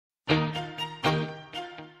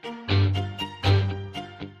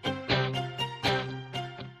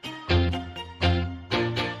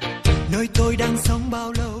nơi tôi đang sống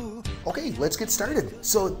bao lâu. Okay, let's get started.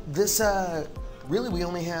 So this, really we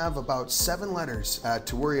only have about 7 letters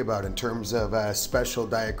to worry about in terms of special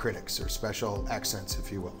diacritics or special accents,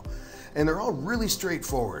 if you will. And they're all really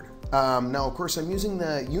straightforward. Now, of course, I'm using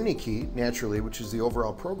the Unikey, naturally, which is the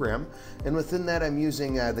overall program. And within that, I'm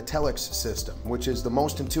using the Telex system, which is the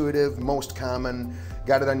most intuitive, most common,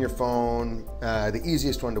 got it on your phone, the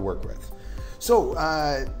easiest one to work with. So,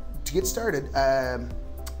 to get started,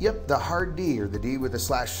 yep, the hard D, or the D with a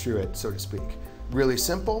slash through it, so to speak. Really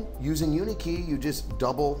simple. Using Unikey, you just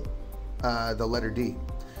double the letter D.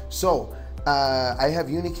 So I have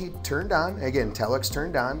Unikey turned on, again, Telex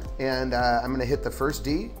turned on, and I'm going to hit the first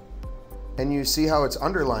D, and you see how it's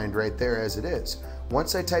underlined right there as it is.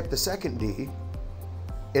 Once I type the second D,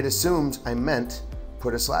 it assumes I meant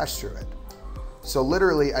put a slash through it. So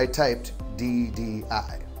literally, I typed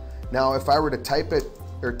DDI. Now, if I were to type it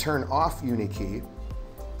or turn off Unikey,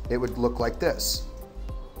 it would look like this.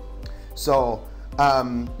 So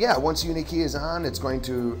yeah, once Unikey is on, it's going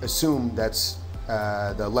to assume that's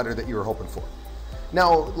the letter that you were hoping for.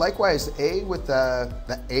 Now, likewise, the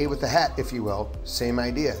A with the hat, if you will, same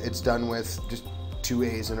idea. It's done with just 2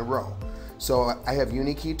 A's in a row. So I have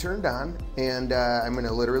Unikey turned on, and I'm going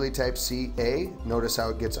to literally type CA. Notice how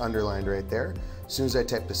it gets underlined right there. As soon as I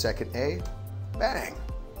type the second A, bang,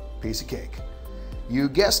 piece of cake. You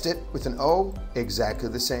guessed it, with an O, exactly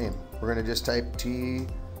the same. We're going to just type T-O-O,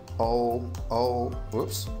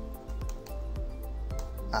 whoops,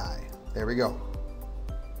 I. There we go.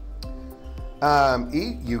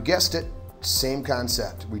 E, you guessed it, same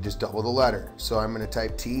concept. We just double the letter. So I'm going to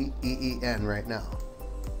type T-E-E-N right now.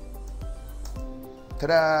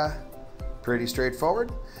 Ta-da! Pretty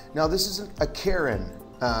straightforward. Now, this isn't a Karen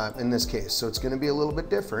in this case, so it's going to be a little bit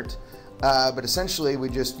different. But essentially, we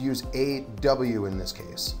just use A-W in this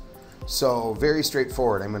case. So very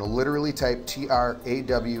straightforward. I'm going to literally type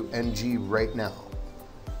T-R-A-W-N-G right now.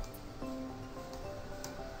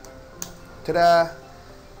 Ta-da!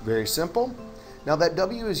 Very simple. Now that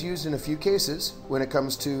W is used in a few cases when it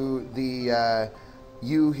comes to the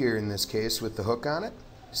U here in this case with the hook on it.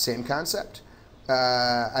 Same concept.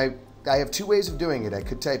 I have 2 ways of doing it. I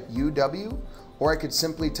could type U-W, or I could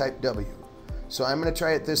simply type W. So I'm going to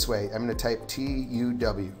try it this way. I'm going to type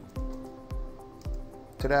T-U-W.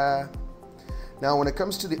 Ta-da! Now when it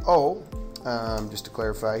comes to the O, just to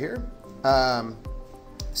clarify here,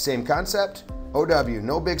 same concept, O-W.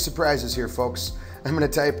 No big surprises here, folks. I'm going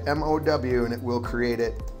to type M-O-W, and it will create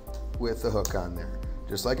it with the hook on there,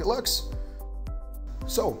 just like it looks.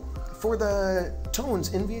 So for the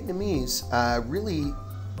tones in Vietnamese, really,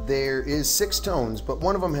 there is 6 tones, but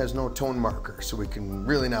one of them has no tone marker, so we can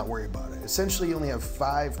really not worry about it. Essentially, you only have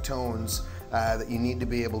 5 tones that you need to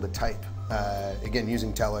be able to type, again,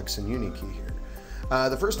 using Telex and Unikey here.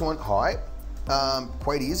 The first one, Hoi,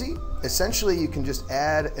 quite easy. Essentially, you can just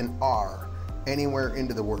add an R anywhere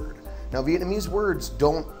into the word. Now, Vietnamese words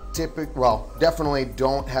don't typically, well, definitely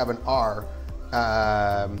don't have an R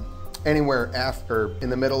anywhere after, in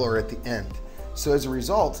the middle, or at the end. So as a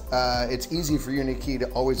result, it's easy for Unikey to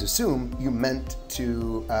always assume you meant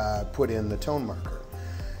to put in the tone marker.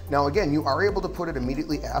 Now again, you are able to put it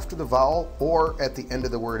immediately after the vowel or at the end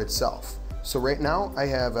of the word itself. So right now I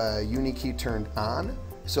have Unikey turned on,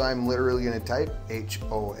 so I'm literally going to type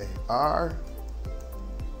H-O-A-R.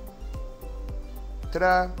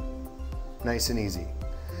 Ta-da! Nice and easy.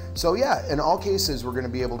 So yeah, in all cases we're going to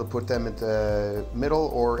be able to put them at the middle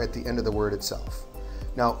or at the end of the word itself.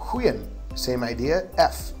 Now, Huyen. Same idea.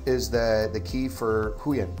 F is the key for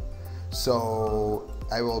Huyen. So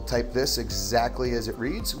I will type this exactly as it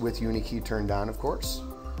reads with Unikey turned on, of course.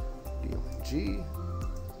 D-O-N-G.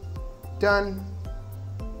 Done.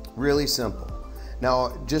 Really simple.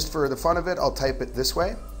 Now, just for the fun of it, I'll type it this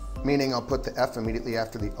way, meaning I'll put the F immediately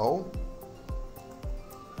after the O.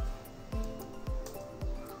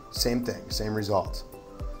 Same thing, same result.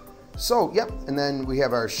 So, yep, and then we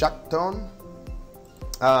have our shak tone.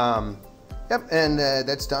 Yep, and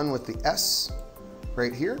that's done with the S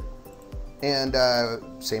right here. And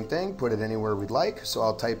same thing, put it anywhere we'd like. So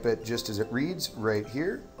I'll type it just as it reads right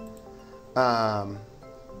here.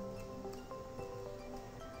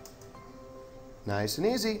 Nice and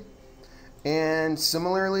easy. And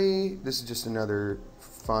similarly, this is just another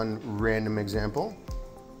fun random example.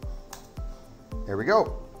 There we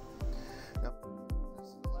go. Now, this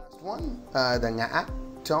is the last one, the ngã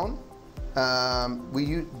tone.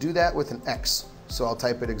 We do that with an X. So I'll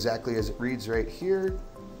type it exactly as it reads right here.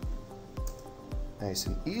 Nice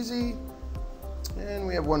and easy. And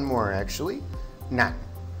we have one more actually, nã.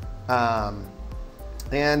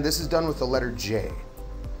 And this is done with the letter J.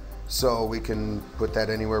 So we can put that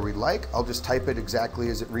anywhere we'd like. I'll just type it exactly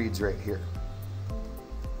as it reads right here.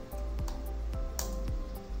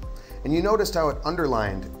 And you noticed how it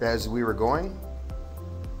underlined as we were going?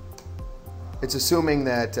 It's assuming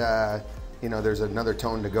that you know, there's another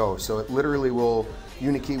tone to go. So it literally will,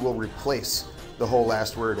 Unikey will replace the whole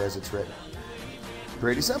last word as it's written.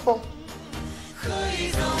 Pretty simple.